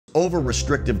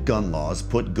Over-restrictive gun laws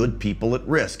put good people at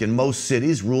risk. In most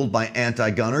cities ruled by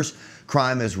anti-gunners,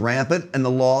 crime is rampant and the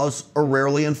laws are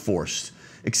rarely enforced.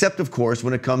 Except, of course,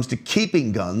 when it comes to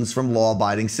keeping guns from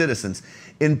law-abiding citizens.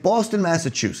 In Boston,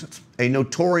 Massachusetts, a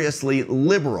notoriously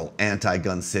liberal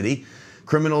anti-gun city,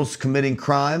 criminals committing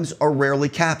crimes are rarely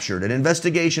captured. An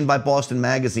investigation by Boston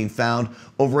Magazine found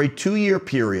over a 2-year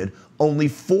period, only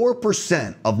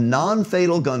 4% of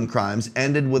non-fatal gun crimes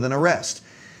ended with an arrest.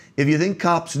 If you think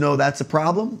cops know that's a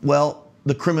problem, well,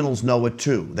 the criminals know it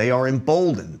too. They are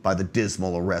emboldened by the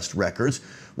dismal arrest records.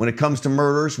 When it comes to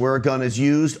murders where a gun is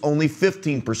used, only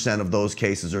 15% of those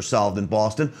cases are solved in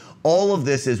Boston. All of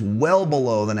this is well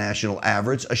below the national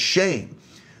average. A shame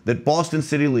that Boston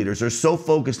city leaders are so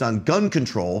focused on gun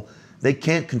control, they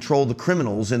can't control the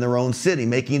criminals in their own city,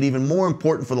 making it even more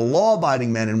important for the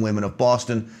law-abiding men and women of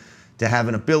Boston to have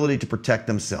an ability to protect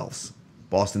themselves.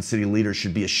 Boston city leaders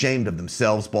should be ashamed of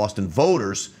themselves. Boston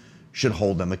voters should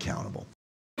hold them accountable.